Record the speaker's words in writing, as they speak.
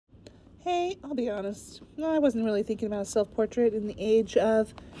Hey, I'll be honest. I wasn't really thinking about a self-portrait in the age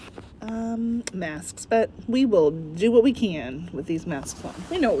of masks, but we will do what we can with these masks on.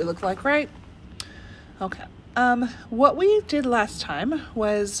 We know what we look like, right? Okay. What we did last time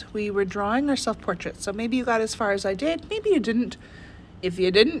was we were drawing our self-portraits. So maybe you got as far as I did, maybe you didn't. If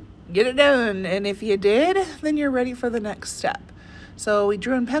you didn't, get it done. And if you did, then you're ready for the next step. So we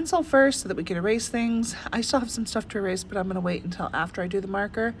drew in pencil first so that we could erase things. I still have some stuff to erase, but I'm going to wait until after I do the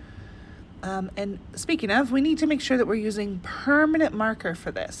marker. And speaking of, we need to make sure that we're using permanent marker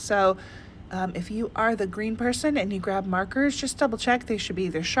for this. So if you are the green person and you grab markers, just double check. They should be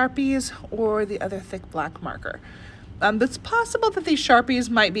either Sharpies or the other thick black marker. It's possible that these Sharpies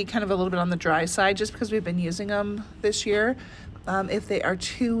might be kind of a little bit on the dry side just because we've been using them this year. If they are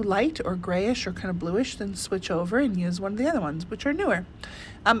too light or grayish or kind of bluish, then switch over and use one of the other ones, which are newer.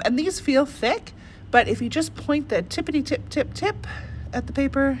 And these feel thick, but if you just point the tippity tip at the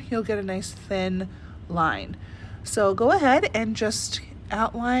paper, you'll get a nice thin line. So go ahead and just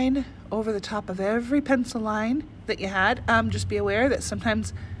outline over the top of every pencil line that you had. Just be aware that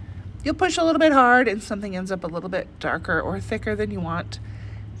sometimes you'll push a little bit hard and something ends up a little bit darker or thicker than you want.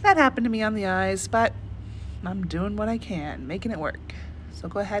 That happened to me on the eyes, but I'm doing what I can, making it work. So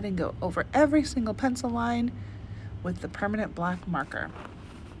go ahead and go over every single pencil line with the permanent black marker.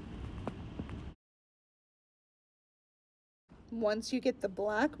 Once you get the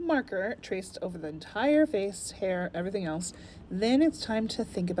black marker traced over the entire face, hair, everything else, then it's time to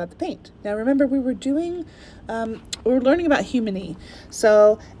think about the paint. Now remember, we were learning about Humani.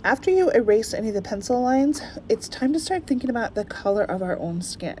 So after you erase any of the pencil lines, it's time to start thinking about the color of our own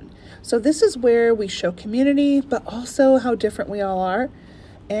skin. So this is where we show community, but also how different we all are.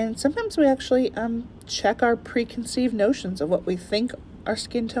 And sometimes we actually check our preconceived notions of what we think our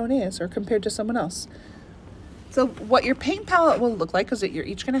skin tone is or compared to someone else. So what your paint palette will look like is that you're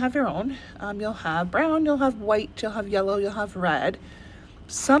each going to have your own. You'll have brown, you'll have white, you'll have yellow, you'll have red.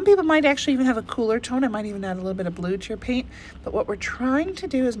 Some people might actually even have a cooler tone. I might even add a little bit of blue to your paint. But what we're trying to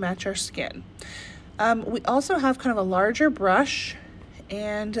do is match our skin. We also have kind of a larger brush,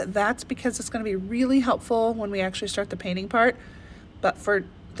 and that's because it's going to be really helpful when we actually start the painting part. But for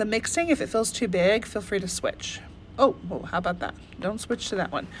the mixing, if it feels too big, feel free to switch. Oh, how about that? Don't switch to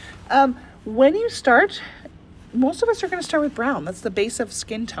that one. When you start, most of us are going to start with brown. That's the base of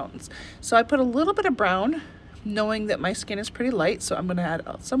skin tones. So I put a little bit of brown, knowing that my skin is pretty light, so I'm going to add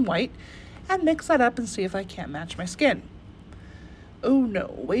some white and mix that up and see if I can't match my skin. Oh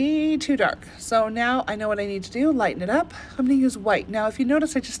no, way too dark. So now I know what I need to do, lighten it up. I'm going to use white. Now if you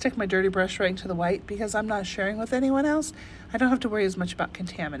notice, I just stick my dirty brush right into the white because I'm not sharing with anyone else. I don't have to worry as much about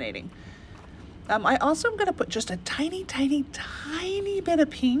contaminating. I also am going to put just a tiny bit of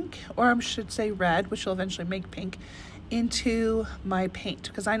pink, or I should say red, which will eventually make pink, into my paint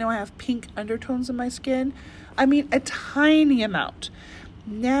because I know I have pink undertones in my skin. I mean, a tiny amount.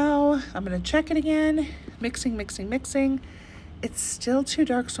 Now I'm going to check it again, mixing. It's still too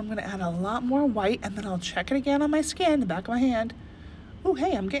dark, so I'm going to add a lot more white, and then I'll check it again on my skin, the back of my hand. Oh,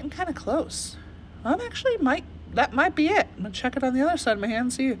 hey, I'm getting kind of close. That might be it. I'm going to check it on the other side of my hand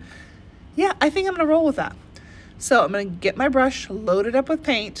and see. Yeah, I think I'm going to roll with that. So I'm going to get my brush loaded up with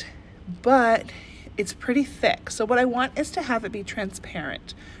paint, but it's pretty thick. So what I want is to have it be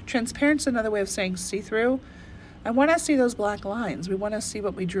transparent. Transparent's another way of saying see-through. I want to see those black lines. We want to see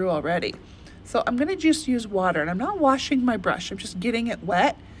what we drew already. So I'm going to just use water, and I'm not washing my brush. I'm just getting it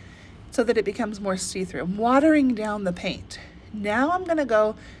wet so that it becomes more see-through. I'm watering down the paint. Now I'm going to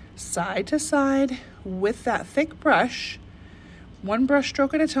go side to side with that thick brush, one brush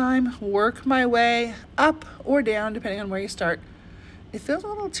stroke at a time, work my way up or down depending on where you start. It feels a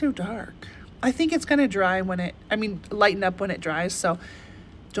little too dark. I think it's going to dry lighten up when it dries, so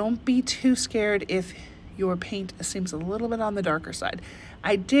don't be too scared if your paint seems a little bit on the darker side.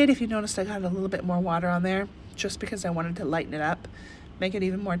 I did, if you noticed, I got a little bit more water on there just because I wanted to lighten it up, make it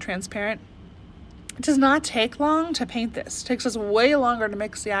even more transparent. It does not take long to paint this. It takes us way longer to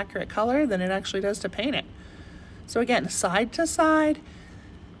mix the accurate color than it actually does to paint it. So again, side to side,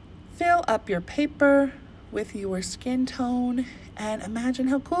 fill up your paper with your skin tone, and imagine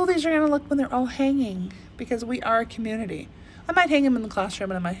how cool these are going to look when they're all hanging, because we are a community. I might hang them in the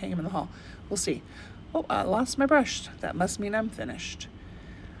classroom and I might hang them in the hall. We'll see. Oh, I lost my brush. That must mean I'm finished.